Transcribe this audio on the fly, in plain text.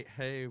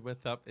Hey,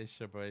 what's up? It's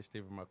your boy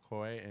Stephen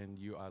McCoy, and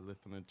you are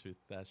listening to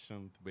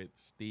Sessions with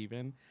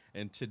Stephen.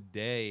 And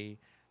today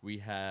we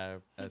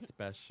have a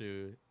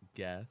special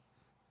guest,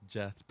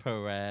 Jess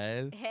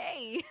Perez.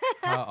 Hey,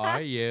 How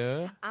are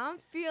you? I'm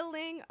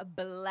feeling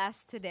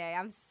blessed today.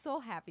 I'm so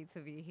happy to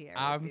be here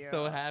with I'm you.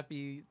 so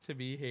happy to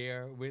be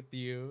here with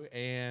you,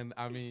 and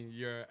I mean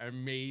your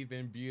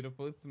amazing,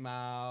 beautiful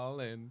smile,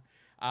 and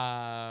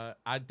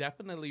I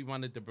definitely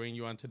wanted to bring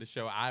you onto the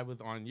show. I was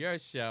on your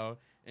show,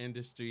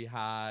 Industry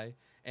High,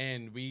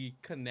 and we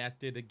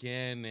connected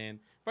again. And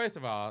first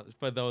of all,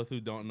 for those who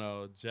don't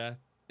know, Jeff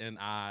and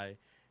I,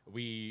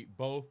 we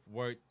both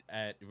worked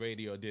at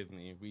Radio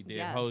Disney. We did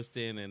Yes.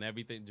 hosting and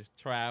everything, just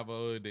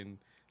traveled and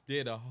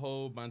did a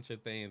whole bunch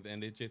of things,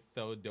 and it's just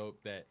so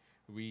dope that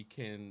we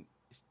can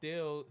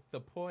still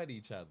support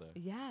each other,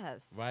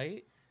 Yes.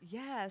 right?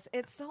 Yes.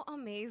 It's so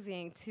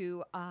amazing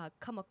to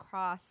come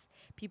across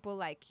people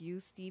like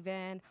you,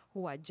 Stephen,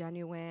 who are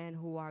genuine,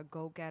 who are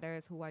go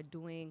getters, who are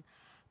doing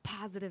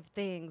positive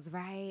things,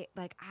 right?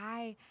 Like,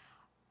 I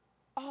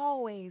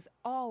always,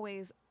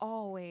 always,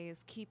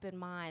 always keep in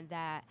mind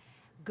that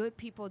good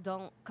people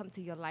don't come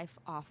to your life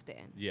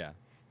often. Yeah.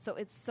 So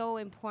it's so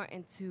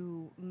important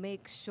to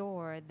make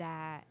sure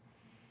that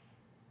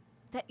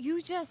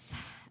you just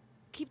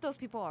keep those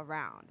people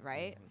around,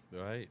 right?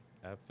 Right.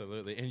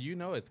 Absolutely. And you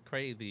know it's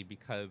crazy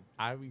because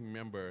I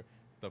remember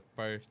the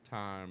first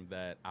time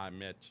that I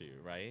met you,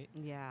 right?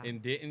 Yeah.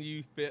 And didn't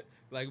you feel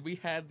like we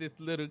had this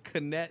little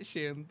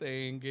connection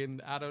thing,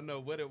 and I don't know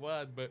what it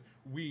was, but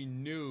we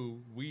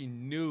knew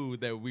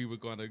that we were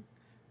gonna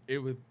it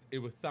was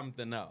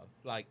something else.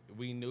 Like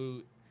we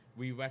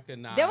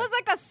recognized There was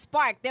like a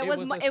spark. There It was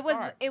was mo- a it was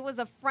spark. it was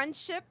a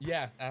friendship,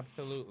 Yes,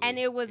 absolutely. and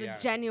it was Yeah.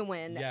 a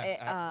genuine Yes,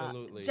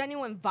 absolutely.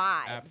 genuine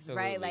vibes,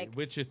 Absolutely. right? Like,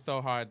 which is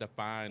so hard to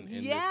find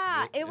in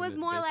yeah, this, it was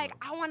more like,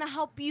 business. I want to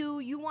help you,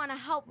 you want to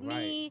help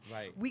me.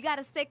 Right. We got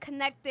to stay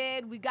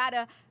connected. We got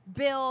to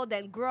build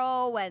and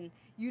grow and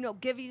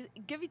give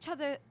each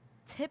other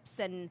tips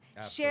and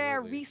share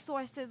Absolutely.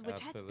 resources,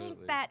 which I Absolutely.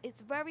 think that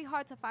it's very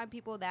hard to find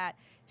people that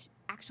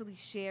actually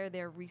share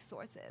their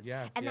resources.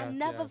 Yes, And I yes,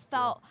 never yes,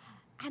 felt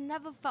I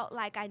never felt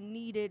like I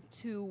needed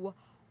to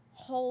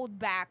hold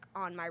back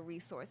on my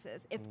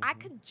resources. If I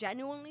could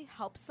genuinely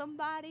help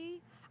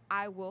somebody,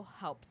 I will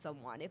help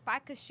someone. If I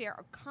could share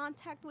a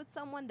contact with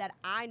someone that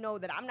I know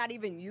that I'm not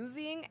even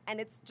using and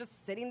it's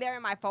just sitting there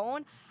in my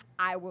phone,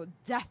 I will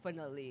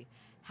definitely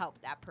help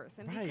that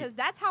person Right. because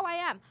that's how I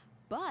am.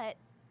 But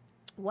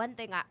one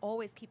thing I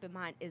always keep in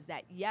mind is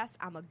that, yes,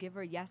 I'm a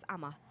giver, yes,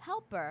 I'm a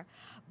helper,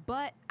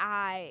 but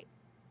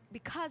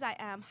because I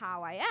am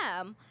how I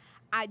am,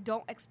 I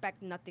don't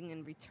expect nothing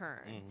in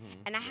return.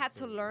 And I had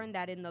to Absolutely. learn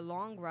that in the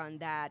long run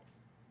that,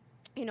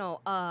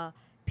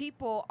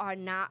 people are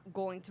not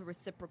going to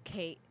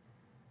reciprocate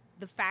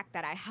the fact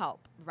that I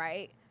help,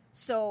 right?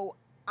 So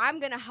I'm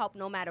going to help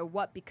no matter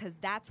what because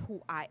that's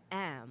who I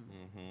am.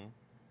 Mm-hmm.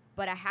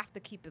 But I have to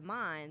keep in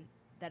mind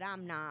that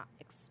I'm not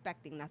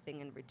expecting nothing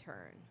in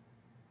return.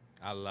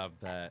 I love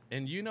that.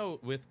 And you know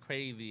what's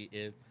crazy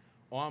is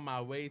on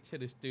my way to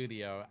the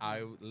studio,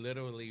 I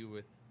literally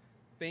was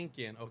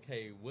thinking,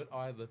 okay, what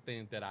are the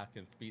things that I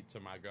can speak to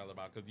my girl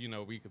about? Because,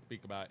 we could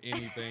speak about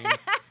anything.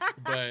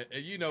 But,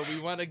 we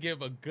want to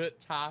give a good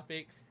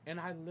topic. And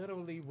I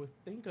literally was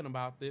thinking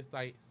about this,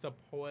 like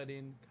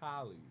supporting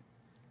colleagues.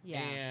 Yeah.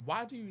 And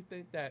why do you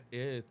think that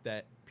is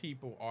that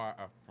people are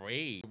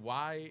afraid?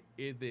 Why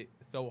is it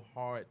so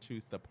hard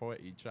to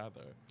support each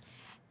other?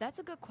 That's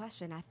a good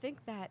question. I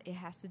think that it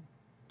has to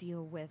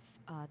deal with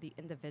the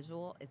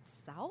individual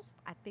itself.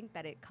 I think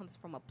that it comes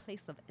from a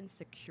place of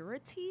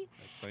insecurity.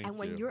 Thank And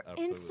when you. you're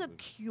Absolutely.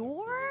 insecure,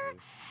 Absolutely.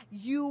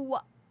 you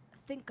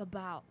think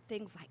about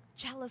things like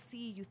jealousy.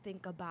 You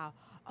think about,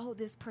 oh,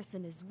 this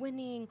person is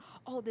winning.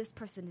 Oh, this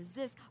person is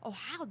this. Oh,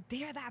 how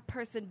dare that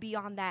person be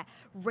on that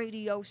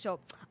radio show?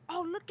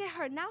 Oh, look at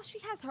her. Now she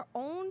has her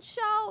own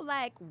show.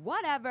 Like,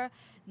 whatever.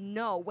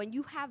 No, when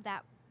you have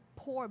that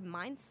poor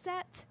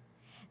mindset,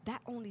 that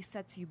only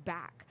sets you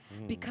back.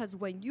 Because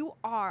when you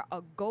are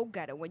a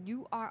go-getter, when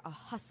you are a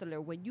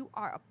hustler, when you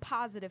are a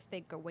positive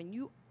thinker, when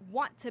you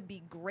want to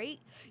be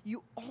great,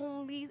 you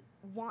only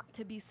want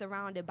to be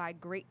surrounded by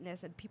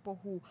greatness and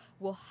people who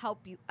will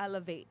help you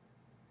elevate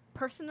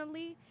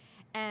personally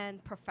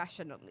and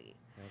professionally.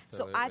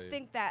 So I Absolutely.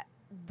 think that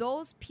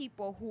those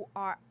people who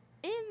are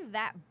in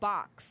that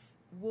box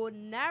will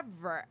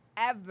never,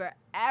 ever,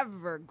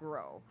 ever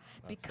grow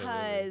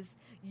because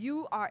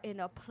you are in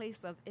a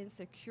place of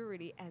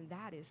insecurity, and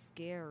that is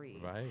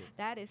scary. Right.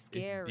 That is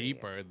scary. It's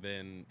deeper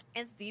than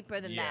It's deeper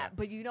than Yeah. that.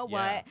 But you know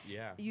Yeah, what?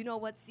 yeah. You know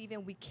what,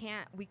 Stephen? We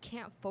can't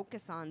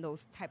focus on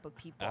those type of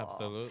people.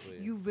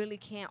 Absolutely. You really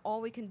can't.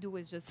 All we can do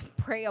is just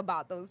pray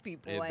about those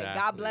people and God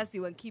Exactly. bless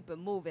you and keep it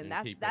moving. And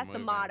That's keep it that's the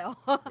moving. motto.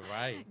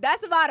 Right.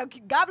 That's the motto.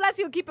 God bless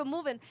you and keep it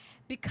moving.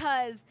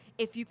 Because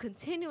if you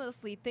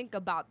continuously think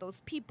about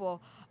those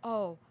people,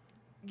 oh,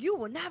 you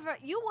will never,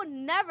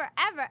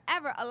 ever,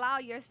 ever allow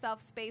yourself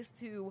space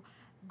to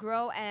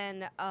grow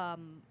and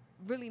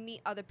really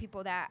meet other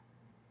people that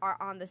are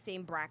on the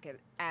same bracket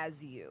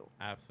as you.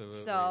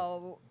 Absolutely.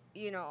 So,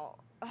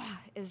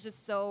 it's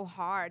just so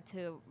hard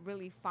to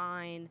really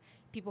find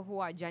people who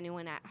are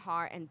genuine at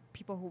heart and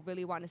people who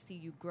really want to see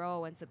you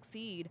grow and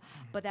succeed.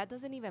 But that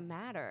doesn't even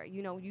matter.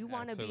 You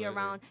want to be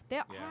around.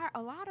 There are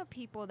a lot of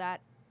people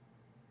that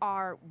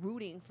are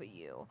rooting for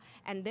you.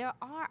 And there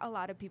are a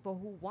lot of people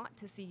who want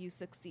to see you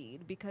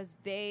succeed because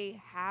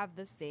they have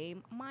the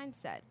same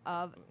mindset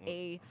of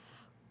a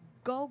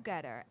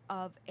go-getter,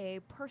 of a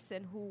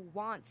person who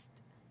wants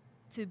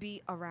to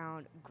be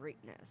around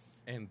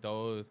greatness. And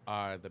those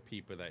are the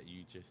people that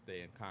you just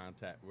stay in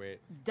contact with.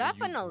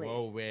 Definitely. You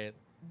grow with.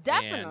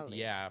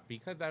 Definitely. And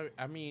because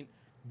I mean,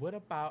 what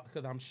about,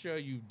 because I'm sure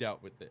you've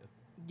dealt with this.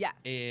 Yes.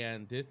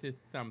 And this is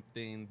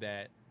something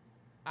that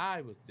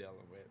I was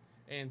dealing with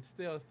and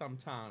still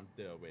sometimes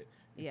deal with.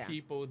 Yeah.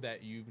 People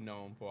that you've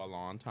known for a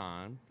long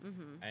time,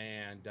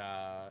 and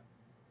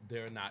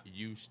they're not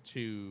used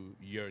to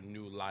your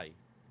new life.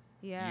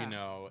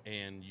 Yeah.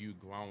 And you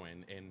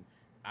growing. And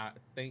I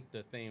think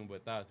the thing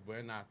with us,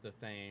 we're not the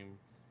same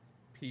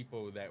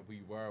people that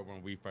we were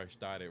when we first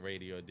started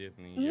Radio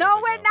Disney.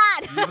 No, we're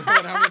not. You know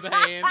what I'm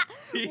saying?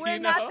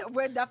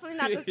 We're definitely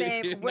not the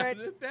same. We're not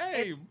the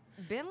same.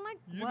 It's been like,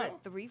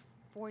 3-4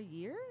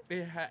 years?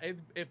 It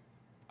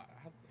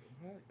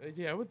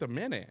was a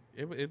minute.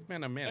 It's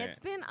been a minute. It's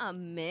been a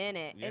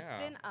minute. Yeah.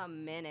 It's been a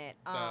minute.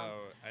 So,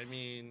 I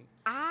mean,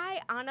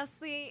 I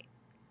honestly,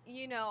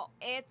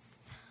 it's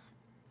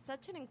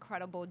such an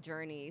incredible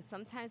journey.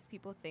 Sometimes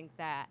people think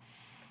that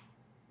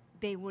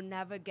they will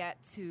never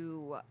get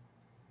to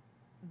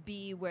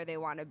be where they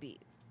want to be.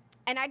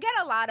 And I get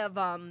a lot of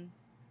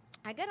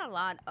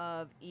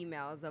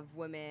emails of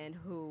women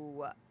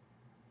who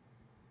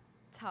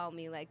tell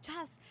me like,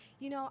 Jess,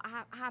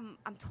 I'm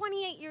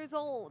 28 years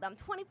old, I'm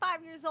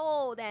 25 years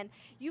old, and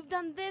you've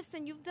done this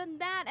and you've done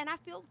that, and I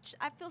feel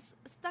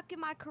stuck in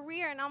my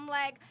career, and I'm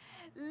like,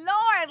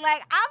 Lord,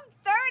 like I'm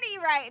 30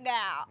 right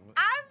now.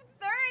 I'm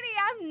 30.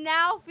 I'm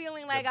now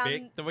feeling like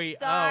I'm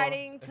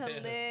starting to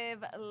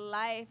live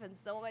life, and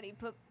so many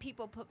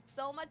people put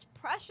so much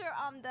pressure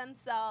on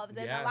themselves,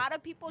 and a lot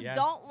of people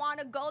don't want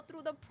to go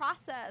through the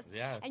process.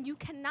 Yes. And you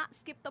cannot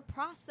skip the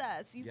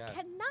process. You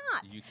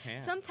cannot. You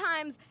can't.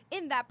 Sometimes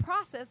in that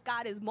process,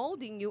 God is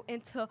molding you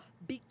into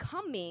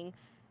becoming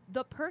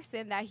the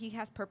person that he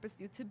has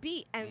purposed you to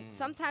be. And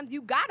sometimes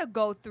you got to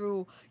go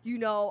through,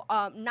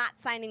 not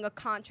signing a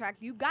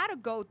contract. You got to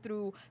go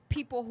through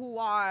people who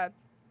are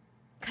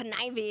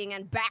conniving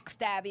and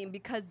backstabbing,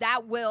 because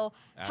that will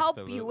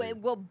help you. It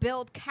will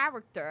build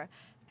character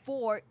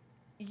for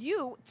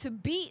you to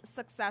be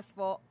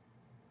successful,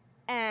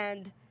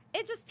 and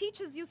it just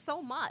teaches you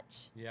so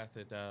much. Yes,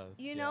 it does.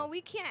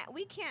 We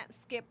can't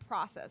skip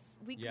process.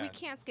 We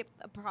can't skip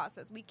the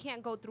process. We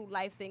can't go through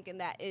life thinking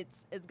that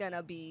it's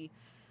gonna be,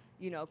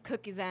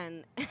 cookies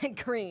and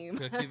cream.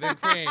 Cookies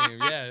and cream.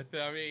 Yes.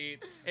 I mean,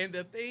 and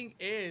the thing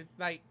is,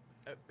 like,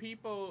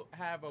 people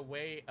have a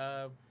way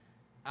of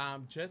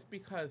just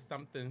because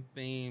something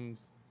seems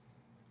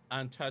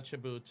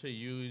untouchable to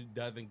you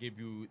doesn't give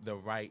you the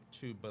right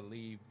to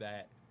believe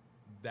that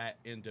that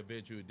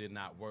individual did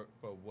not work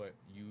for what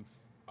you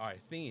are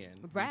seeing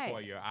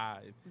before your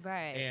eyes.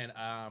 Right.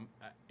 And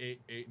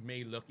it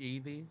may look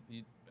easy.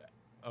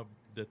 Of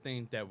the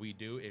things that we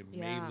do, it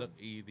may look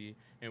easy,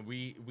 and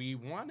we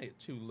want it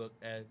to look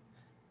as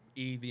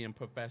easy and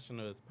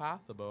professional as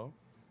possible.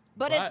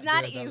 But it's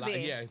not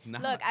easy. It's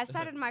not. Look, I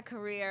started my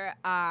career.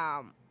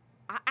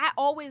 I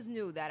always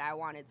knew that I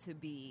wanted to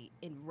be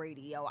in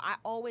radio. I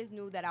always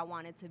knew that I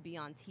wanted to be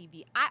on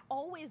TV. I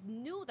always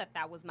knew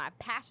that was my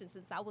passion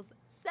since I was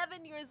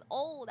 7 years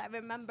old. I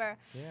remember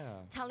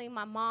telling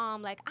my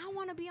mom, like, I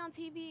want to be on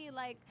TV,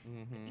 like,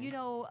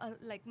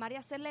 like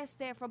Maria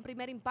Celeste from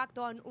Primer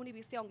Impacto on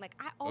Univision. Like,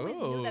 I always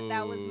knew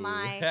that was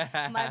my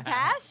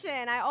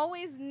passion. I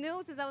always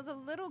knew since I was a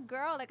little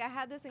girl, like, I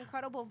had this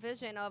incredible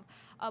vision of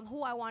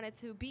who I wanted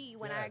to be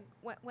when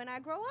I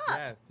grow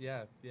up.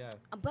 Yes.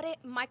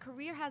 But my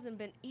career hasn't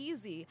been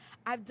easy.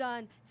 I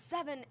did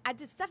 7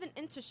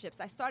 internships.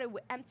 I started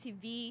with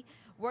MTV,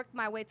 worked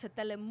my way to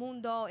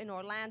Telemundo in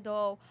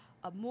Orlando,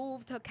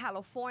 moved to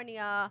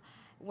California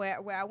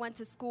where I went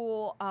to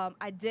school.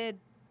 I did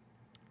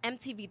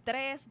MTV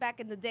Tres back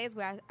in the days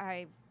where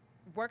I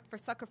worked for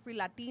Sucker Free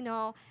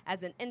Latino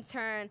as an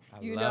intern,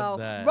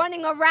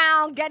 running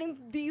around, getting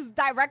these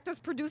directors,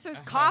 producers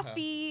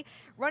coffee,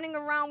 running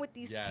around with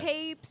these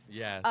tapes,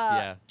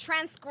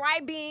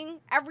 transcribing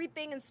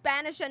everything in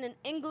Spanish and in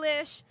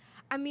English.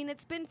 I mean,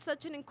 it's been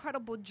such an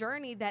incredible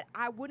journey that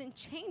I wouldn't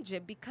change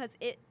it, because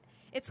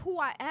it's who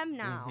I am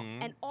now.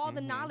 And all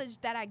the knowledge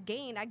that I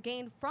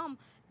gained from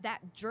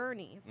that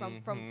journey,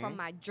 from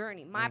my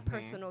journey, my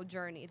personal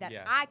journey that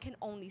I can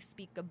only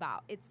speak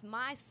about. It's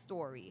my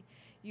story,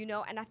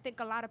 and I think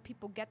a lot of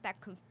people get that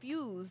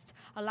confused.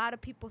 A lot of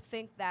people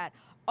think that,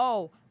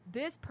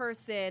 this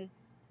person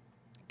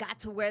got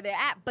to where they're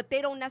at, but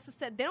they don't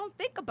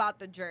think about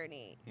the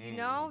journey,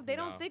 they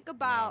don't think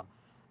about,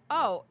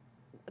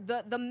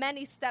 the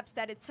many steps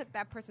that it took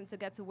that person to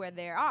get to where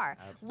they are.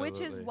 Which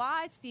is Absolutely.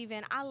 why,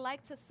 Stephen, I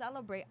like to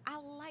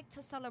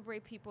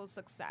celebrate people's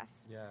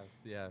success.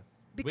 Yes.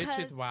 Which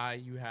Because is why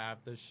you have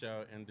the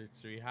show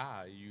Industry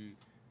High. You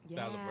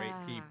celebrate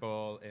Yeah.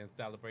 people and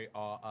celebrate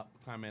all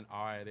upcoming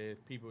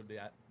artists, people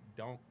that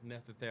don't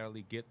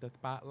necessarily get the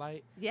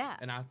spotlight. Yeah.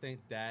 And I think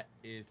that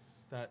is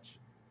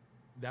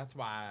that's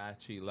why I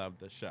actually love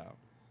the show.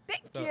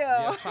 Thank So, you.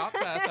 yeah, talk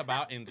to us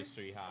about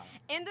Industry High.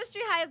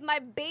 Industry High is my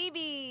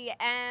baby,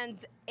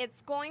 and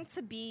it's going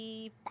to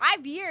be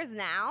 5 years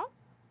now.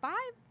 5?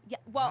 Yeah.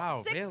 Well,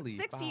 Wow, six, really?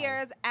 6 5.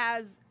 years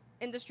as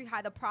Industry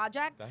High, the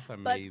project. That's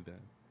amazing.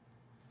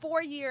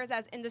 4 years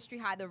as Industry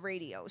High, the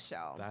radio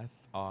show. That's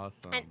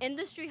awesome. And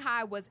Industry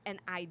High was an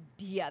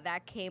idea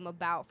that came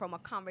about from a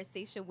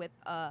conversation with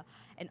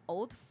an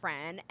old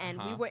friend, and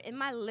we Uh-huh. were in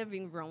my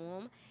living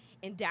room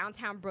in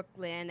downtown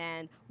Brooklyn,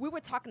 and we were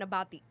talking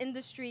about the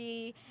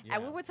industry,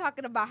 and we Yeah. were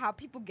talking about how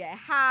people get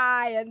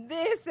high and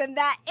this and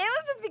that. It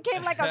was just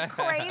became like a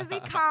crazy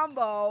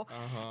combo.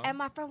 Uh-huh. And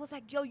my friend was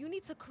like, yo, you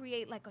need to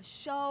create like a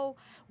show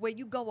where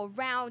you go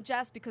around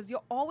just because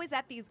you're always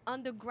at these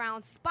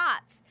underground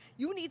spots.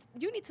 You need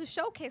to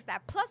showcase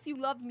that. Plus you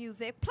love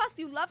music, plus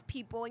you love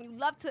people, and you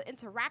love to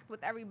interact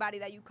with everybody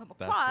that you come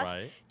That's across.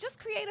 right. Just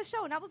create a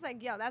show. And I was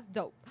like, yo, that's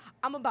dope.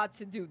 I'm about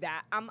to do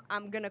that.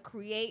 I'm gonna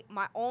create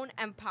my own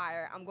empire.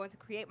 I'm going to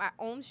create my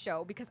own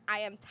show because I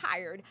am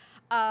tired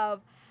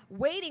of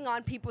waiting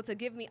on people to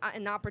give me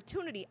an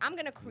opportunity. I'm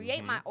going to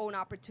create my own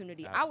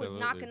opportunity. I was Absolutely.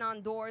 knocking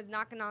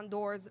on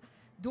doors,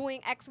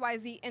 doing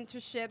XYZ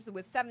internships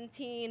with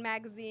 17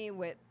 magazine,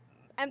 with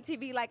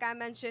MTV, like I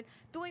mentioned,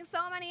 doing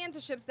so many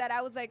internships that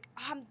I was like,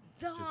 I'm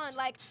done. Just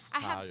Like, I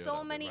have tired so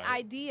of it, many right?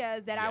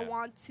 ideas that I Yeah.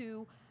 want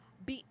to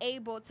be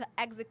able to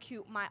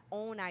execute my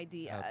own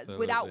ideas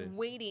without Absolutely.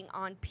 waiting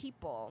on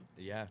people.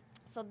 Yes.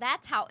 So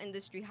that's how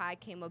Industry High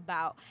came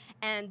about.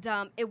 And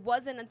it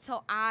wasn't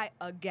until I,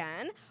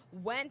 again,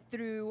 went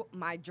through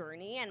my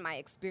journey and my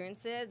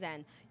experiences.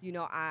 And, you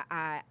know,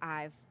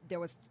 there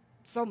was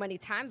so many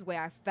times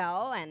where I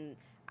fell and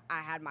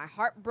I had my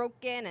heart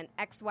broken and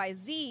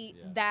XYZ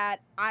Yeah.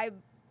 that I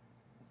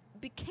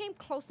became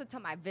closer to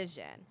my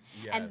vision.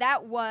 Yes. And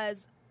that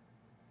was,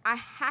 I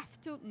have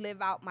to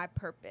live out my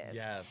purpose.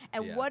 Yes,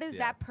 And yes, what is yes.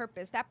 that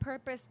purpose? That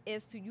purpose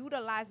is to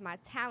utilize my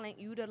talent,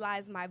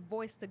 utilize my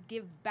voice to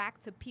give back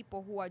to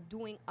people who are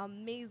doing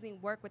amazing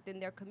work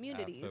within their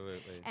communities.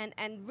 Absolutely.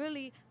 And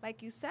really,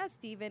 like you said,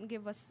 Stephen,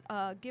 give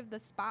the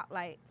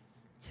spotlight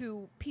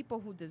to people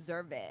who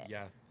deserve it.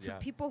 Yes, To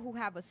yes. people who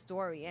have a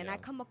story. And I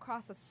Yes. come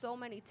across so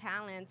many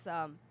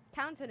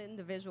talented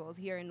individuals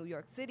here in New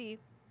York City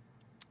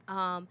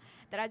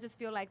that I just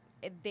feel like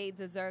they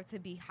deserve to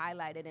be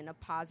highlighted in a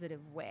positive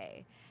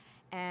way.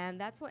 And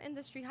that's what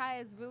Industry High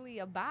is really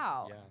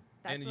about. Yeah.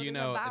 That's And what you it's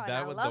know, about, and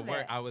that I was love the word.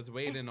 it. I was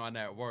waiting on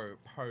that word,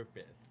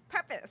 purpose.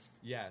 Purpose.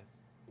 Yes.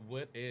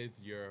 What is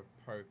your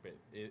purpose?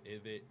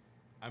 Is it,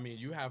 I mean,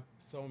 you have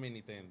so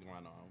many things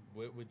going on.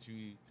 What would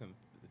you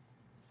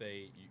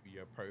say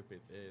your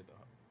purpose is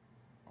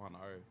on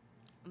earth?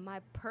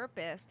 My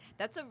purpose.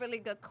 That's a really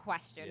good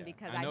question Yeah.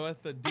 because I know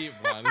it's a deep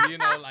one. You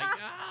know, like,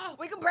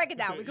 we can break it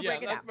down. We can yeah,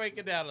 break it down. let's break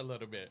it down a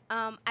little bit.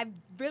 I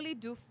really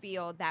do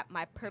feel that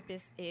my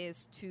purpose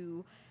is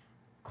to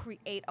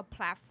create a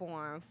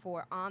platform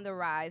for on the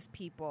rise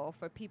people,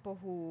 for people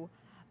who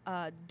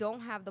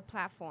don't have the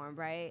platform,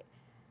 right?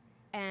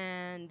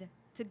 And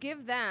to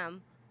give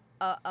them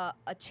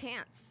a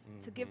chance,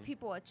 to give Mhm.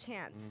 people a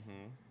chance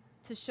Mm-hmm.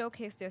 to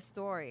showcase their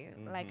story.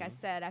 Like I Mhm.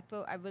 said,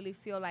 I really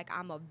feel like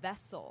I'm a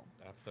vessel.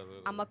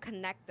 Absolutely. I'm a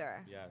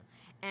connector. Yes.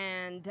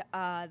 And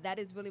that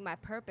is really my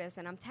purpose.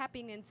 And I'm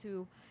tapping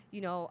into,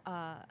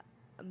 a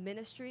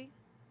ministry.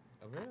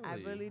 Really? I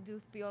really do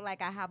feel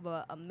like I have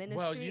a ministry.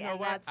 Well, you know and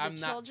what? that's I'm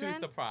with not children. too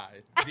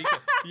surprised. Because,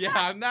 yeah,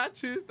 I'm not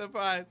too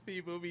surprised,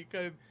 people,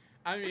 because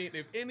I mean,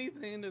 if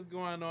anything is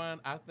going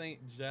on, I think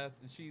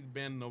she's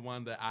been the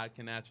one that I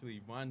can actually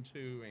run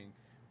to and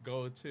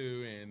go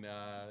to, and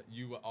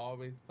you will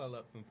always pull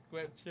up some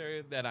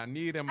scriptures that I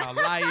need in my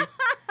life,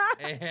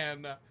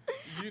 and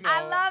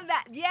I love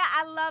that. Yeah,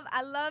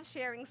 I love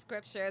sharing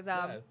scriptures.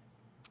 Yes.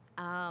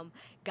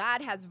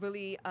 God has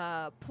really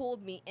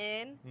pulled me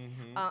in.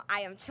 Mhm.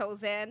 I am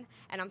chosen,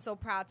 and I'm so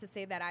proud to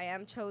say that I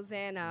am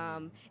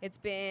chosen. It's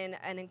been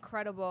an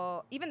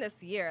incredible, even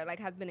this year,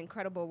 has been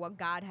incredible what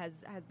God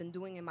has been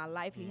doing in my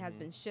life. He has Mhm.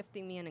 been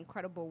shifting me in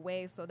incredible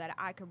ways so that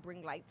I could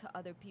bring light to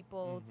other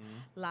people's Mhm.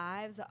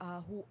 lives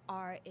who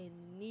are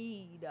in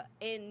need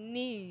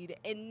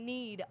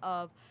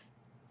of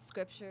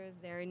scriptures.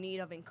 They're in need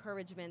of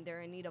encouragement.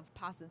 They're in need of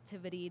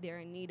positivity. They're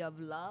in need of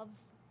love.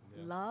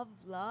 Yeah.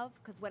 Love.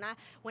 Because when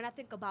I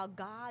think about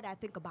God, I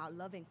think about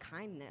love and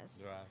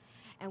kindness. Right.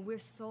 And we're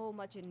so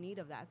much in need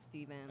of that,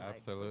 Stephen.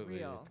 Absolutely.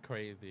 Like, for real. It's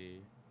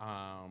crazy.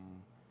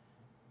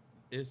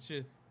 It's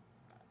just,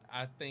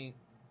 I think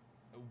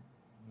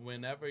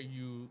whenever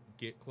you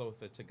get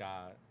closer to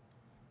God,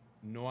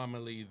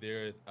 normally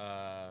there's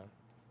an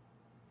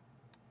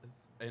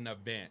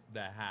event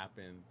that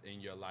happens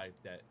in your life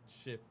that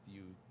shifts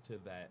you to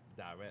that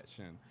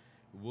direction.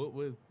 what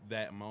was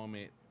that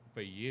moment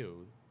for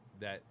you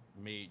that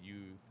made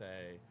you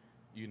say,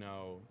 you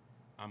know,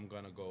 I'm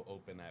gonna go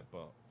open that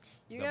book?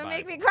 You're the gonna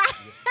make me Bible.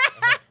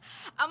 cry.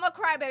 I'm a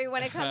crybaby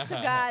when it comes to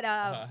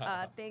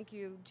God. Thank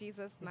you,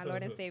 Jesus, my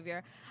Lord and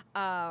Savior.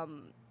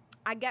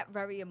 I get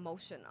very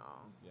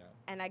emotional, Yeah.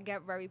 and I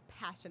get very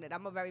passionate.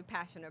 I'm a very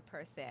passionate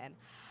person.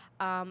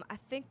 I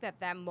think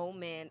that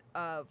moment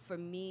for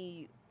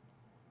me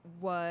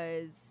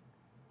was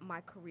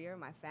my career,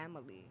 my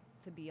family,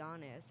 to be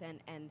honest,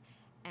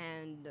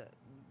 and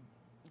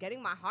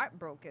getting my heart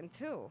broken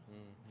too.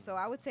 Mhm. So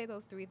I would say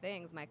those three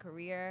things: my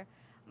career,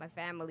 my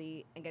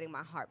family, and getting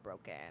my heart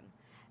broken.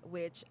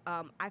 Which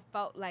I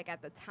felt like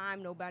at the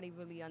time nobody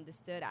really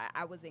understood.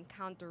 I was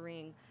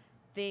encountering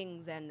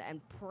things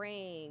and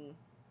praying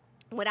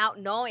without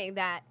knowing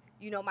that,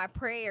 my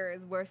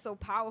prayers were so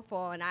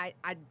powerful, and I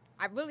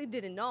really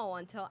didn't know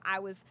until I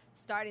was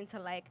starting to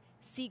like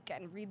seek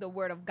and read the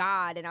Word of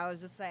God, and I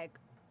was just like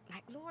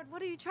Lord,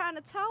 what are you trying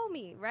to tell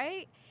me,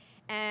 right?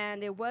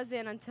 And it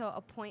wasn't until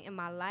a point in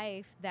my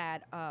life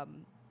that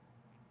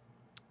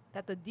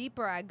that the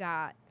deeper I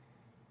got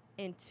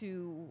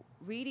into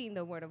reading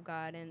the Word of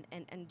God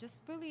and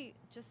just really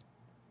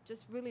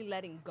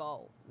letting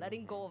go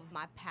of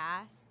my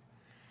past,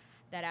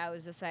 that I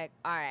was just like,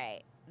 all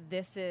right,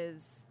 this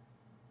is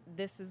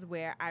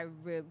where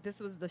this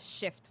was the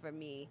shift for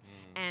me.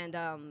 And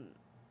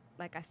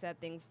like I said,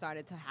 things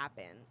started to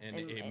happen. And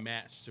it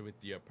matched with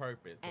your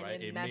purpose,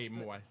 right? It made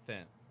more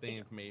sense.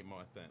 Things made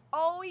more sense.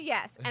 Oh,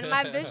 yes. And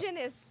my vision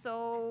is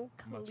so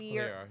Much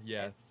clear. clearer,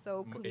 yes. It's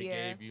so clear. It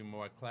gave you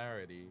more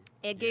clarity.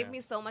 It gave me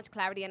so much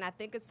clarity, and I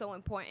think it's so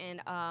important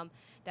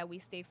that we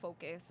stay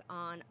focused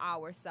on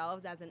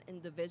ourselves as an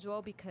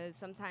individual, because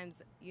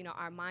sometimes,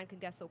 our mind can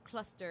get so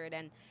clustered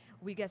and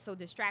we get so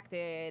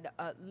distracted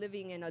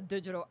living in a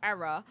digital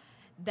era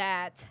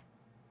that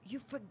you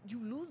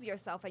lose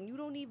yourself, and you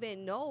don't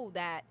even know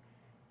that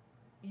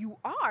you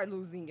are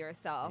losing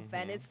yourself.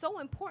 And it's so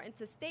important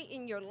to stay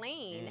in your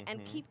lane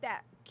and keep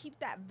that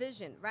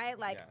vision, right?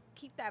 Like,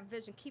 keep that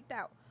vision, keep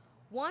that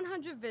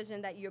 100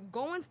 vision that you're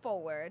going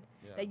forward,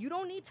 that you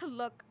don't need to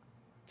look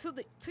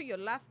to your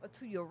left or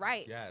to your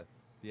right.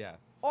 Yes.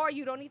 Or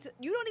you don't need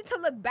to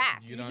look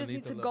back. You just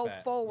need to go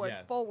forward.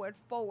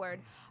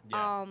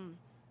 Yes.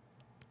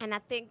 And I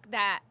think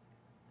that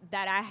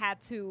I had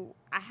to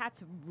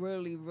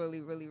really,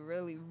 really, really,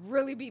 really,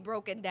 really be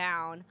broken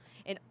down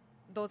in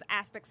those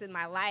aspects in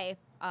my life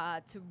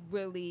to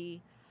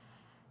really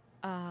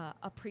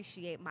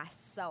appreciate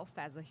myself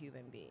as a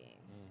human being.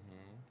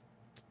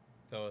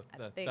 So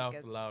it's the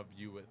self-love,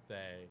 you would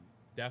say,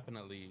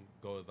 definitely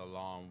goes a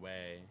long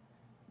way.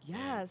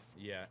 Yes.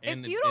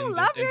 And, if you don't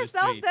love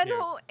yourself, then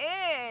who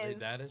is?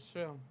 That is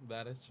true.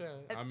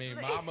 I mean,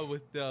 mama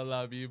would still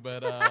love you,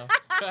 but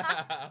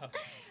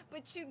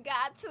but you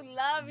got to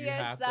love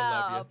yourself.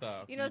 Have to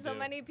love yourself. So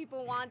many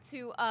people want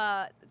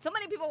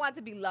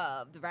to be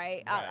loved,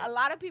 right? Right. A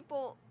lot of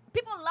people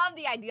love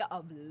the idea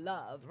of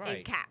love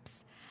in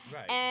caps.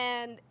 Right.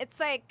 And it's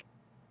like,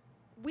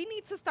 we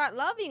need to start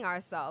loving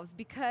ourselves,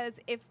 because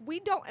if we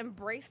don't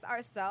embrace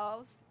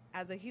ourselves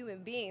as a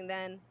human being,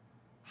 then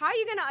how are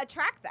you going to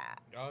attract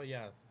that? Oh,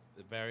 yes.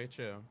 Very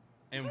true.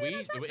 And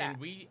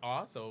we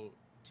also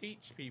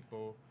teach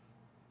people.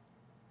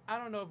 I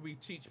don't know if we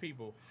teach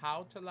people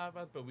how to love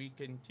us, but we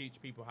can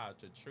teach people how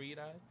to treat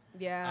us.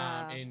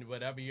 Yeah. And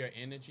whatever your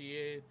energy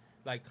is,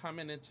 like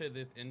coming into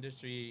this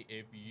industry,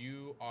 if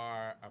you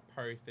are a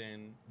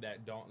person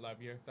that don't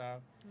love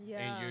yourself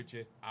and you're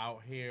just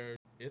out here,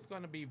 it's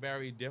going to be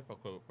very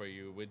difficult for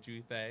you, would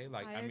you say?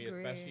 Like, I mean,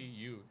 agree. especially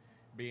you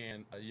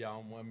being a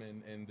young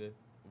woman in this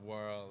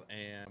world,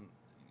 and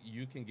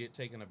you can get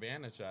taken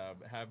advantage of.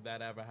 Have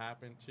that ever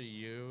happened to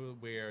you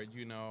where,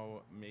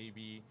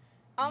 maybe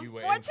you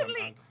were in some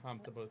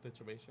uncomfortable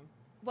situation?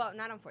 Well,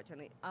 not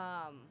unfortunately.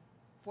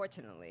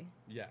 Fortunately.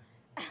 Yeah.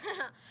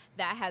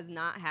 That has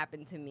not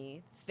happened to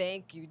me.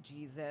 Thank you,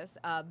 Jesus.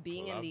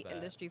 Being in the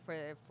industry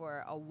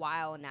for a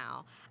while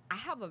now, I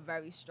have a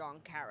very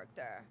strong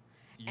character.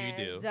 You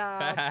do.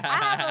 I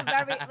have a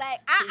very,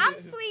 I'm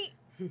sweet.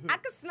 I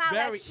can smile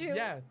at you.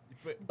 Yeah.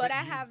 But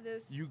I have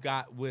this. You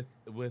got with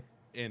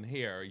in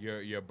here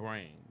your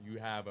brain. You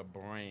have a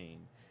brain,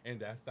 and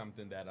that's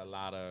something that a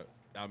lot of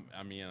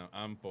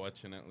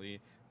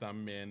unfortunately,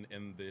 some men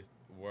in this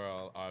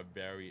world are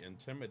very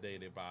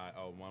intimidated by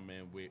a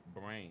woman with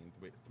brains,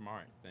 with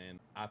smarts, and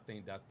I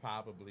think that's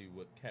probably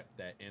what kept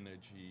that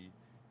energy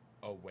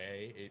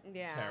away. It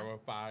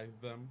terrifies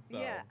them. So,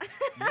 yeah.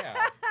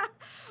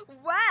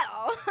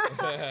 Well.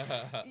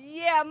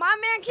 Yeah, my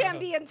man can't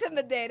be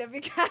intimidated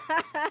because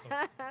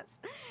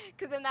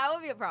then that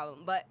would be a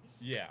problem. But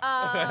that's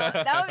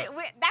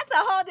a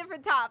whole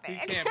different topic.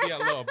 He can't be a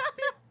little.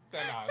 No,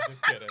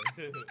 just kidding.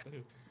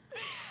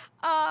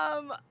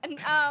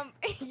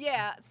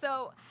 Yeah.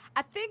 So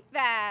I think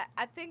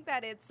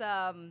that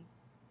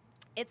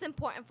it's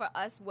important for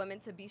us women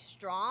to be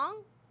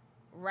strong,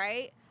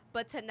 right?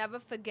 But to never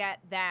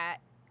forget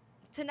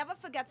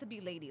to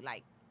be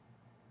ladylike.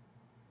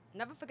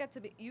 Never forget to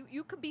be,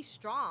 you could be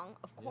strong,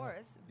 of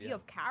course, be yeah.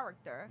 of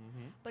character,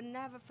 but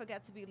never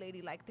forget to be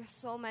ladylike. There's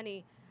so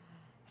many,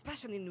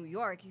 especially in New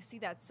York, you see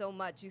that so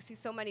much. You see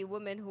so many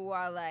women who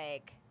are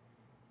like,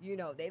 you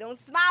know, they don't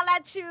smile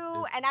at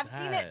you. It's and I've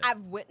seen it, sad.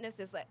 I've witnessed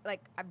this,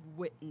 like I've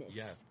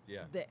witnessed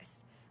Yeah. this.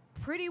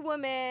 Pretty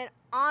women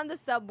on the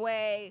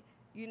subway,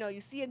 you know,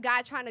 you see a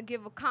guy trying to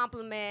give a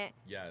compliment,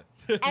 Yes.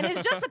 and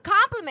it's just a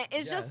compliment.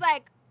 It's Yes. just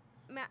like,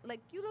 man,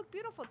 like, you look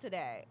beautiful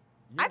today.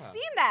 I've Yeah.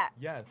 seen that.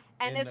 Yes.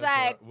 And In it's the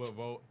like,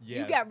 yes.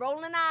 you get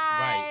rolling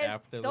eyes.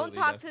 absolutely, Don't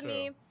talk that's to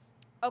me. true.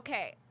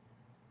 Okay.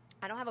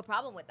 I don't have a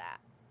problem with that.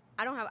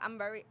 I don't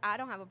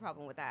have a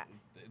problem with that.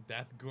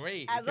 That's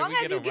great. As Can long we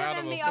as get you're a round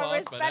giving of me a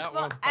applause for that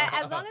respectful, one?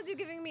 as long as you're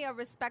giving me a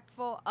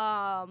respectful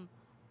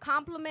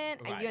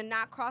compliment and Right. you're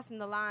not crossing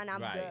the line,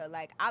 I'm Right. good.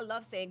 Like, I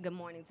love saying good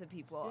morning to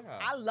people. Yeah.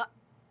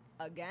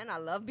 I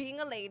love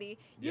being a lady.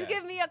 You Yes.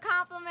 give me a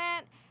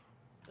compliment,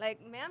 like,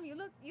 ma'am, you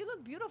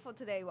look beautiful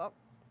today. Well,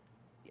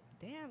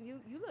 damn,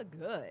 you look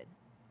good.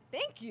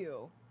 Thank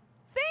you.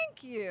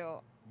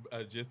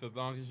 Just as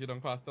long as you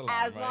don't cross the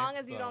line. As right? long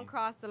as you So, don't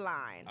cross the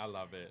line. I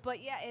love it. But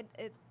yeah,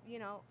 it you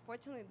know,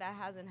 fortunately that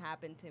hasn't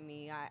happened to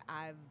me.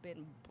 I've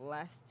been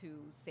blessed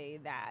to say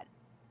that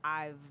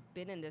I've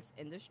been in this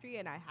industry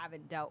and I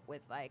haven't dealt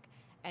with like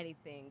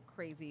anything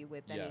crazy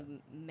with Yes.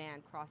 any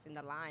man crossing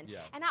the line.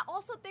 Yes. And I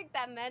also think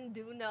that men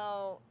do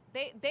know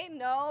they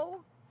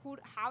know who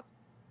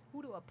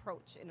to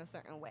approach in a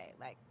certain way.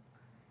 Like,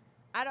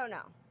 I don't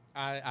know.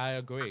 I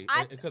agree.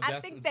 I Because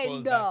think they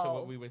goes back to know.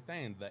 what we were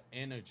saying, the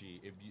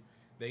energy.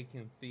 They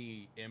can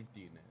see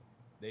emptiness,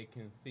 they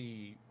can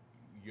see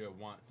your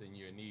wants and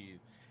your needs,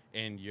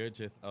 and you're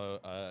just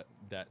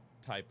that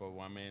type of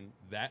woman.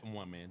 That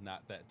woman,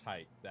 not that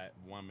type. That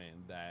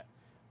woman that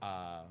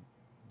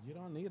you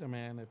don't need a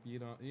man if you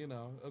don't. You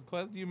know, of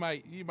course you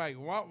might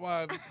want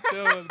one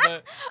too,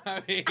 but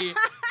I mean,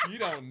 you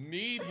don't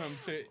need him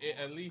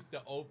at least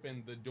to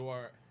open the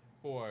door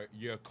for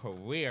your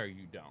career.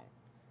 You don't.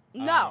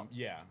 No.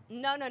 Yeah.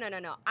 No.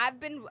 I've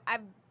been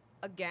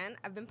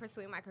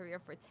pursuing my career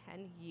for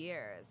 10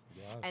 years.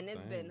 Yeah, And it's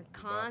same. been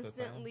About the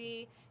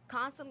same.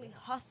 constantly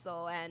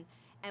hustle.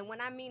 And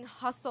when I mean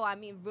hustle, I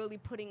mean really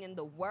putting in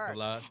the work.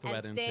 Blood,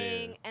 sweat, and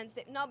staying tears.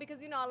 no,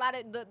 because you know a lot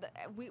of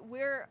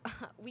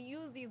we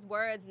use these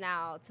words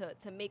now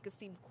to make it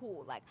seem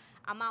cool. Like,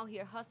 I'm out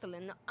here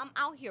hustling. I'm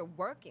out here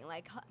working.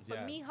 Like, for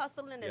Yes. me,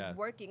 hustling is Yes.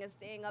 working and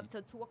staying up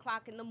till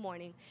 2:00 in the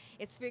morning.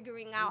 It's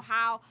figuring out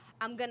how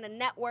I'm gonna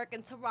network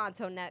in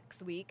Toronto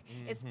next week.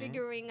 It's Mhm.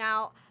 figuring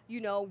out,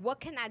 you know, what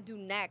can I do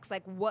next?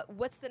 Like,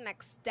 what's the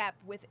next step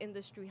with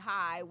Industry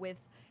High, with,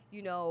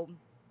 you know,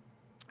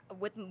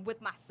 with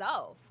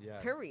myself,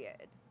 Yes.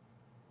 period.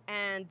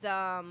 And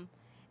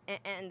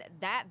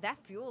that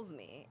fuels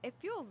me. It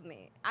fuels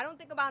me. I don't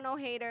think about no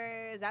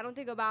haters. I don't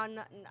think about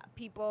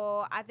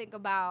people. I think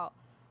about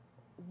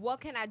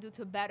what can I do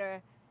to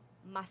better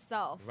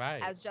myself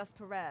Right. as Just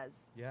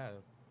Perez. Yes.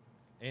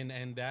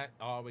 And that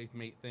always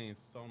makes things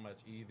so much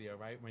easier,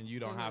 right? When you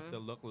don't have to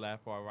look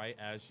left or right,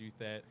 as you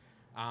said.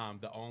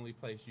 The only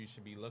place you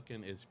should be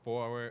looking is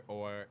forward,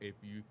 or if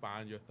you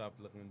find yourself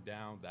looking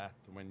down, that's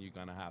when you're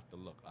going to have to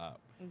look up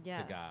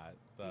Yes. to God.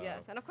 So,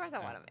 Yes, and of course I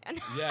want a man.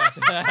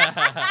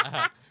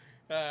 yeah.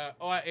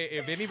 Or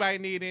if anybody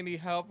need any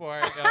help or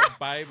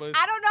Bible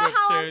I don't know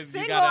how I'm scriptures, you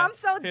single. gotta I'm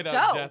so hit dope.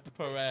 up Just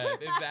Perez.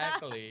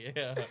 Exactly.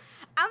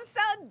 I'm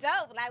so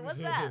dope. Like,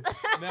 what's up?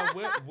 Now,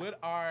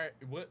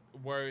 what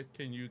words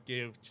can you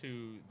give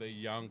to the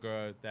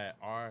younger that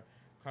are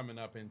coming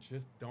up and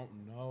just don't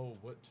know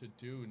what to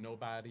do?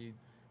 Nobody's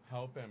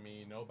helping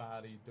me.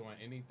 Nobody's doing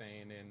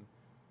anything, and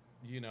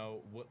you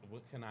know what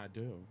can I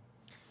do?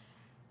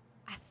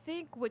 I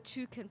think what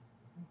you can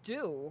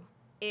do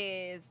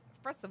is,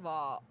 first of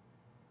all,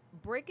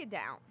 break it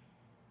down.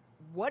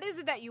 What is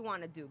it that you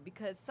want to do?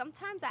 Because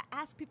sometimes I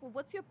ask people,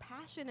 what's your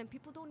passion? And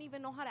people don't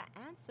even know how to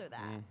answer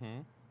that.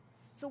 Mm-hmm.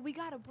 So we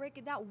got to break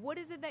it down. What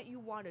is it that you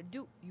want to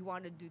do? You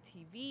want to do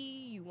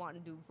TV? You want to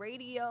do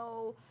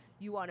radio?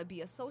 You want to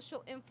be a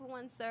social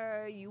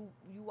influencer? You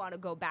want to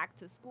go back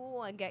to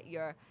school and get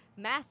your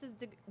master's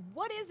degree?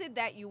 What is it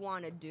that you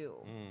want to do?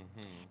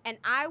 Mm-hmm. And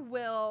I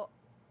will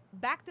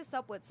back this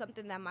up with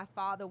something that my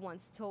father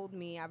once told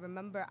me. I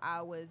remember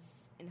I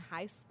was in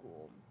high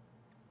school.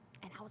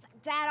 And I was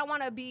like, Dad, I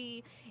want to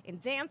be in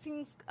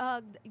dancing,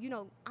 I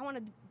want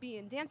to be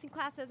in dancing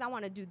classes. I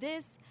want to do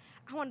this.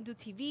 I want to do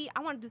TV.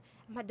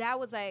 My dad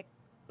was like,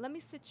 let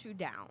me sit you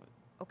down,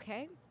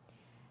 okay?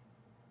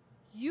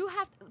 You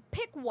have to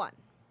pick one.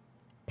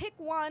 Pick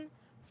one,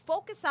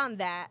 focus on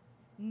that,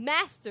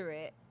 master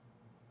it,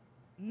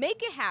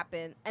 make it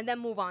happen, and then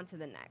move on to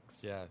the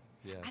next. Yes.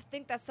 Yes. I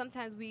think that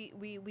sometimes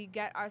we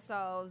get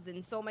ourselves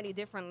in so many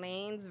different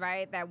lanes,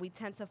 right, that we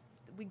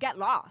get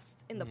lost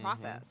in the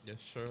process. Yes,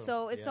 sure.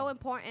 So it's so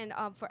important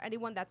for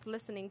anyone that's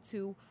listening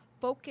to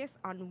focus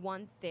on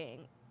one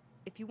thing.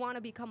 If you want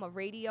to become a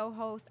radio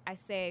host, I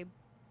say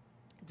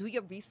do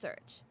your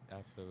research.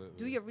 Absolutely.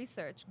 Do your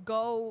research.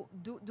 Go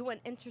do an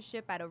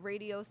internship at a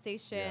radio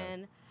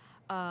station.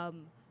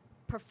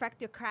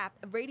 perfect your craft.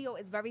 Radio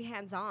is very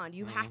hands-on.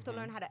 You have to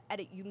learn how to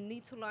edit. You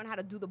need to learn how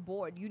to do the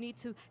board. You need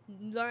to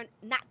learn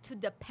not to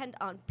depend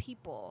on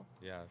people.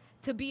 Yes.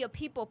 To be a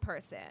people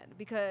person,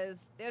 because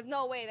there's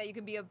no way that you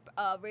can be a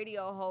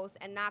radio host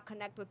and not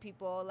connect with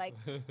people. Like,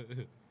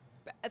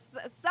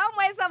 some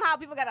way, somehow,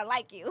 people gotta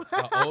like you.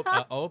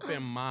 An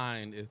open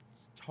mind is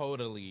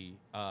totally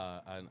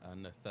a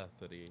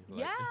necessity.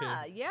 Like,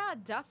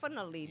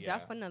 Definitely.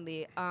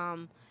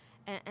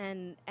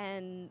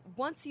 And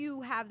once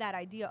you have that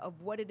idea of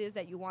what it is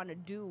that you want to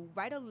do,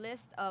 write a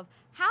list of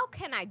how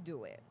can I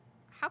do it?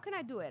 How can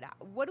I do it?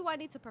 What do I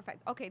need to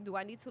perfect? Okay, do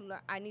I need to learn?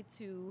 I need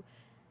to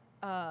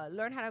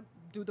learn how to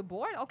do the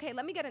board. Okay,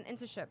 let me get an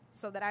internship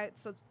so that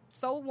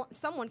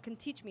someone can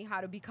teach me how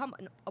to become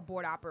a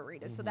board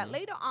operator, so that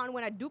later on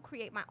when I do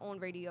create my own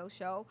radio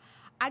show,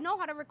 I know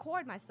how to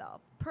record myself.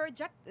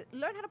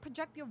 Learn how to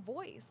project your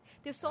voice.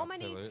 There's so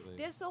many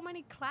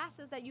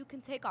classes that you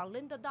can take on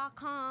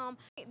lynda.com.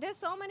 There's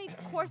so many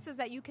courses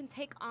that you can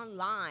take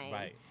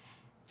online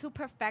to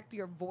perfect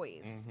your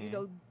voice. You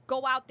know,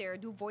 go out there,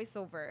 do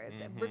voiceovers,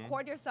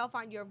 record yourself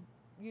on your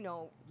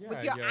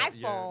with your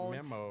iPhone.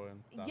 Your memo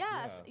and stuff.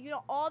 Yes,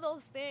 all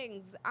those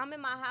things. I'm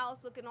in my house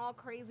looking all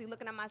crazy,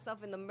 looking at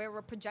myself in the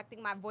mirror,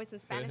 projecting my voice in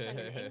Spanish and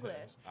in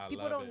English.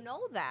 People don't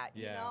know that,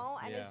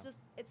 and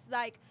it's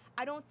like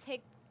I don't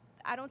take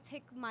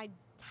my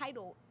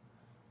title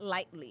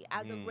lightly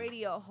as a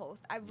radio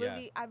host. I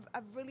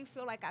really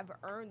feel like I've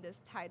earned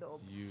this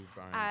title. You've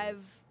earned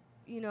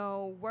it.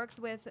 Worked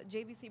with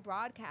JVC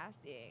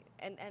Broadcasting,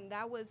 and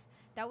that was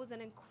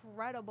an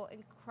incredible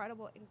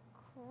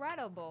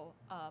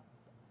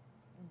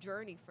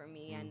journey for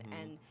me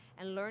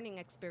and learning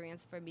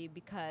experience for me,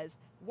 because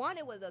one,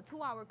 it was a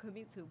 2-hour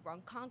commute to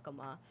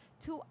Ronkonkoma.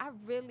 Two, I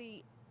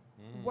really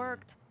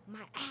worked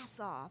my ass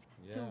off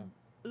to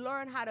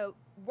learn how to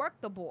work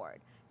the board,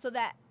 so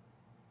that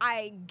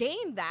I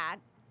gained that,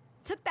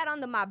 took that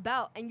under my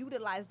belt, and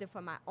utilized it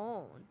for my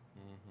own.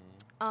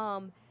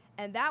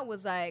 And that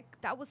was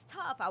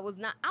tough. I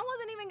wasn't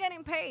even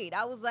getting paid.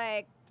 I was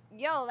like,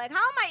 yo, like, how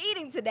am I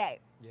eating today?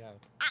 Yes.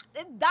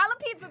 It's dollar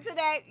pizza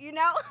today,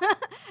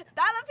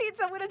 dollar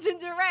pizza with a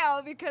ginger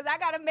ale, because I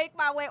got to make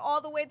my way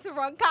all the way to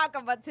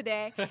Ronkonkoma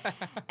today.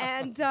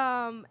 I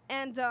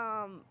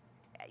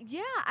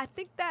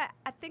think that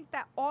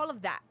all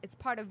of that, it's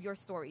part of your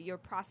story, your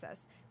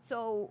process.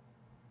 So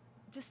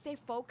just stay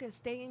focused,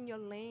 stay in your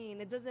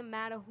lane. It doesn't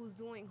matter who's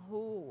doing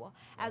who.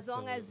 As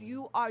long as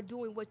you are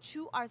doing what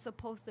you are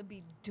supposed to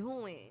be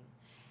doing.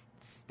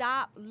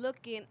 Stop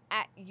looking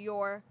at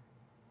your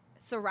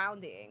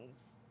surroundings,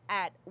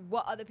 at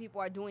what other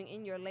people are doing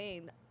in your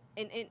lane,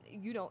 in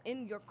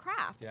your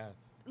craft. Yes.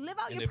 Live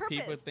out your if purpose.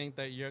 If people think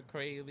that you're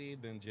crazy,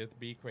 then just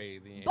be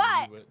crazy.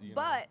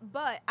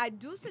 But I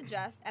do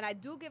suggest, and I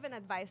do give an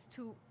advice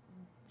to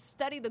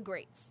study the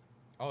greats.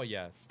 Oh,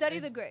 yes. Study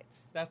the greats.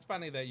 That's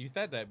funny that you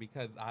said that,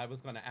 because I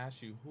was going to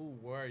ask you, who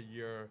were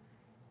your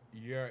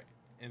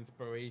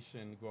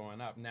inspiration growing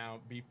up? Now,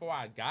 before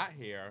I got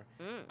here,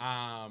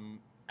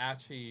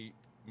 actually,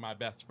 my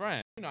best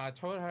friend, I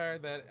told her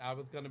that I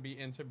was going to be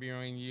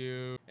interviewing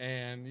you,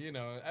 and,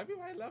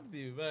 everybody loves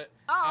you. But,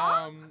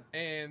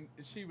 and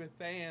she was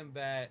saying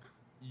that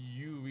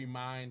you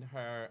remind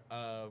her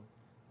of,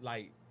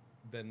 like,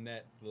 the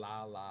next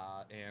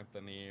Lala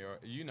Anthony, or,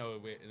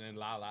 when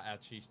Lala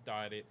actually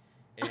started.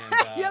 And,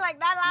 you're like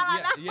that,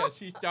 Lala. Yeah,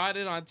 she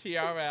started on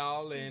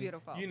TRL. She's and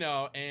beautiful.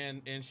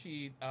 And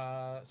she's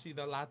a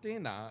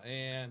Latina.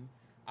 And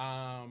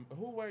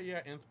who were your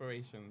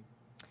inspirations?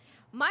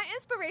 My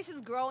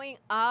inspirations growing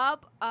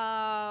up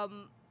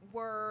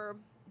were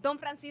Don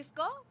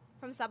Francisco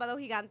from Sábado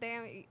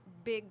Gigante.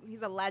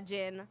 He's a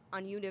legend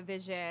on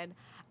Univision.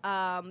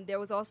 There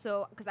was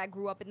also, because I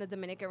grew up in the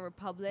Dominican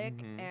Republic,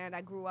 and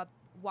I grew up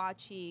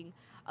watching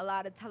a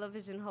lot of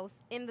television hosts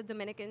in the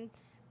Dominican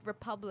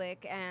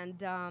Republic,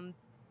 and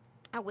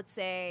I would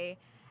say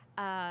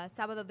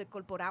Sábado de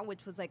Corporán,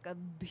 which was like a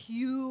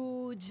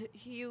huge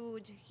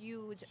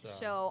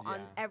show on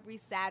every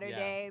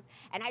Saturdays.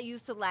 And I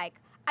used to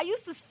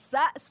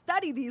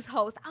study these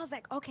hosts. I was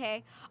like,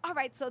 okay, all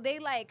right, so they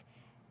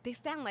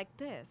stand like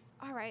this.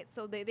 All right,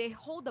 so they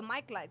hold the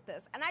mic like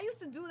this. And I used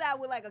to do that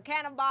with like a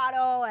can of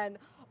bottle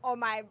or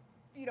my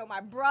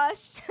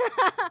brush,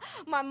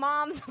 my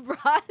mom's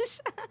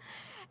brush.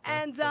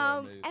 And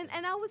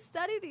I would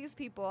study these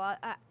people.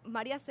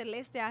 Maria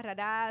Celeste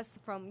Arraraz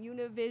from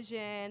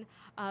Univision,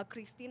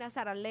 Cristina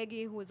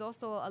Saralegui, who is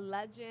also a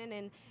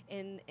legend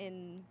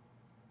in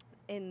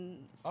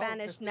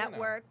Spanish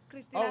network.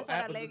 Cristina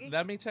Saralegui.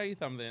 Let me tell you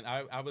something.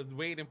 I was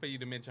waiting for you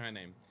to mention her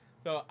name.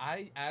 So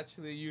I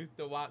actually used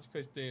to watch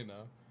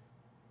Cristina.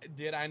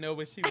 Did I know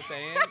what she was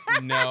saying?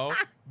 No,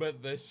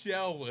 but the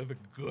show was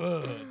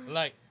good.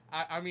 Like,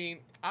 I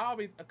mean, I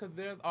always, because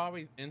there's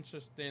always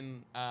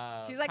interesting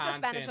she's like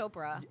content. the Spanish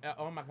Oprah.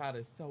 Oh my God,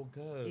 it's so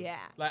good. Yeah.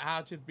 Like,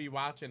 I'll just be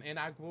watching. And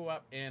I grew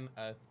up in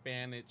a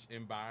Spanish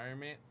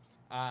environment.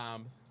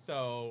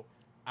 So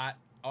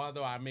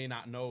although I may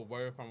not know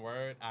word from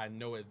word, I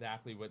know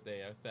exactly what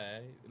they are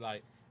saying.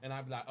 Like, And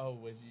I'd be like, oh,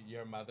 was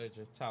your mother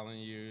just telling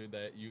you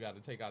that you got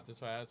to take out the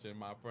trash? And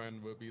my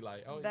friend would be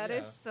like, oh, That yeah.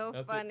 is so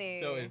That's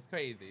funny. So it's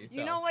crazy. You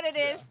So, know what it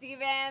yeah. is, Steven?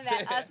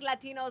 That us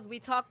Latinos, we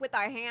talk with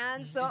our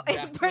hands. So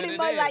That's it's pretty what it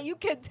much is. like you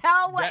can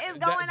tell what is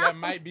going That on.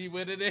 might be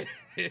what it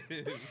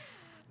is.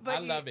 But I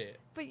love it.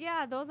 But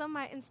yeah, those are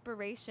my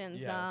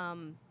inspirations. Yeah.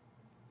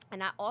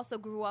 And I also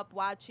grew up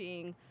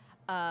watching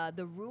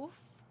The Roof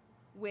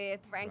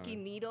with Frankie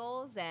Right.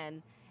 Needles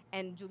and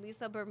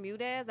Julissa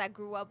Bermudez. I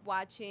grew up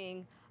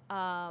watching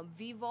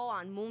Vivo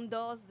on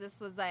Mundos. This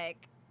was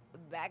like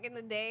back in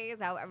the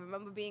days. I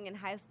remember being in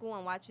high school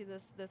and watching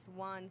this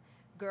one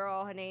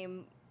girl. Her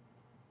name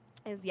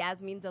is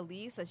Yasmin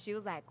Delis. And she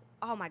was like,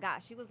 oh my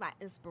gosh, she was my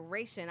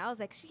inspiration. I was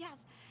like,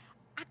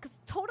 I could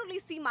totally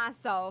see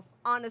myself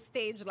on a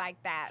stage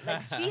like that.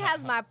 Like she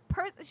has my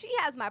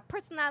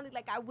personality.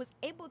 Like I was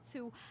able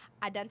to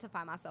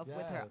identify myself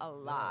with her a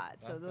lot.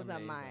 So those amazing. are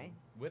my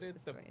What is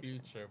the inspiration.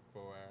 future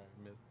for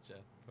Miss Jess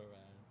Perez?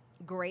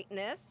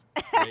 greatness.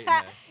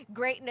 Greatness.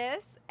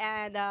 Greatness.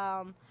 And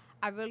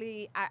I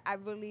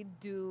really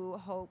do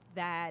hope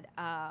that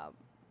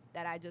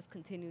that I just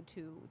continue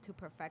to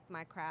perfect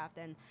my craft,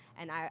 and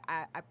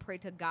I pray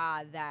to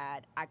God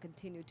that I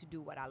continue to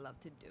do what I love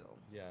to do.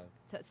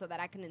 Yes. So that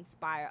I can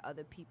inspire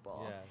other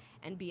people Yes.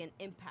 and be an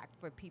impact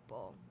for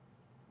people.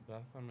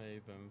 That's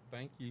amazing.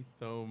 Thank you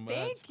so much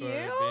Thank for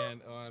you.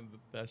 being on the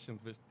Sessions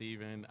with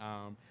Steven.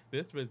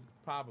 This was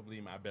probably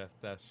my best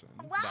session,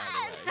 by What?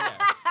 the way.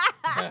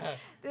 Yeah.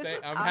 This is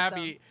I'm awesome.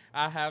 happy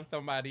I have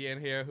somebody in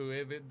here who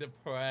isn't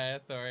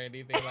depressed or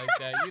anything like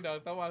that. You know,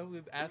 someone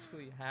who's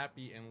actually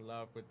happy and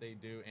love what they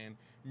do. And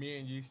me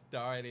and you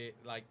started,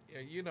 like,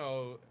 you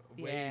know,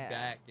 way Yeah.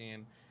 back.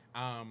 And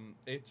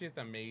it's just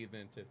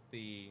amazing to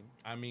see.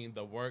 I mean,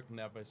 the work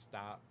never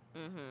stops,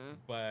 Mm-hmm.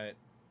 but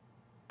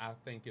I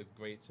think it's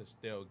great to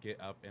still get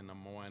up in the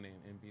morning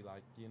and be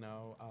like, you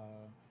know,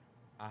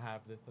 I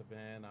have this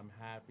event. I'm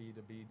happy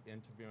to be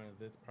interviewing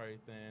this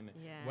person.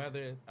 Yeah. Whether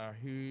it's a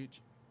huge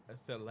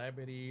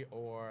celebrity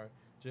or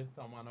just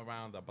someone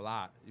around the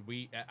block.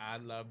 I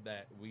love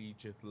that we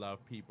just love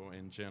people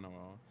in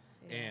general.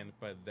 Yeah. And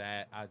for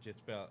that, I just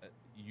felt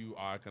you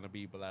are going to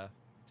be blessed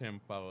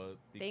tenfold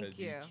because Thank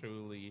you.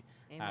 truly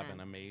have an Amen.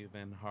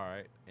 amazing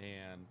heart.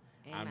 And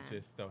I'm Amen.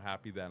 just so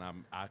happy that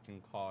I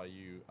can call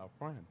you a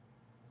friend.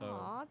 So,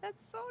 Aw,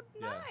 that's so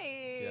yeah,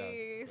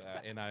 nice.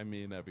 and I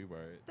mean every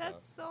word.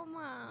 That's so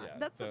much. yeah,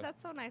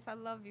 That's so nice. I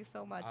love you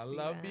so much. I Steven.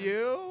 love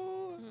you.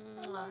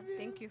 I Mwah. love you.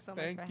 Thank you so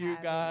much Thank for you,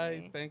 having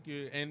guys. me. Thank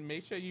you. And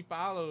make sure you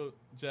follow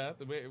Jess.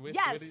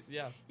 Yes.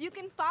 Yeah. You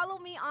can follow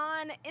me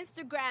on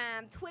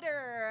Instagram,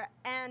 Twitter,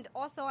 and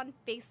also on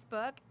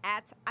Facebook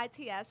at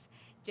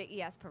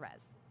ITSJES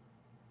Perez.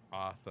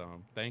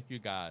 Awesome. Thank you,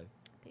 guys.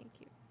 Thank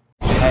you.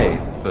 Hey,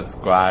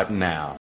 subscribe now.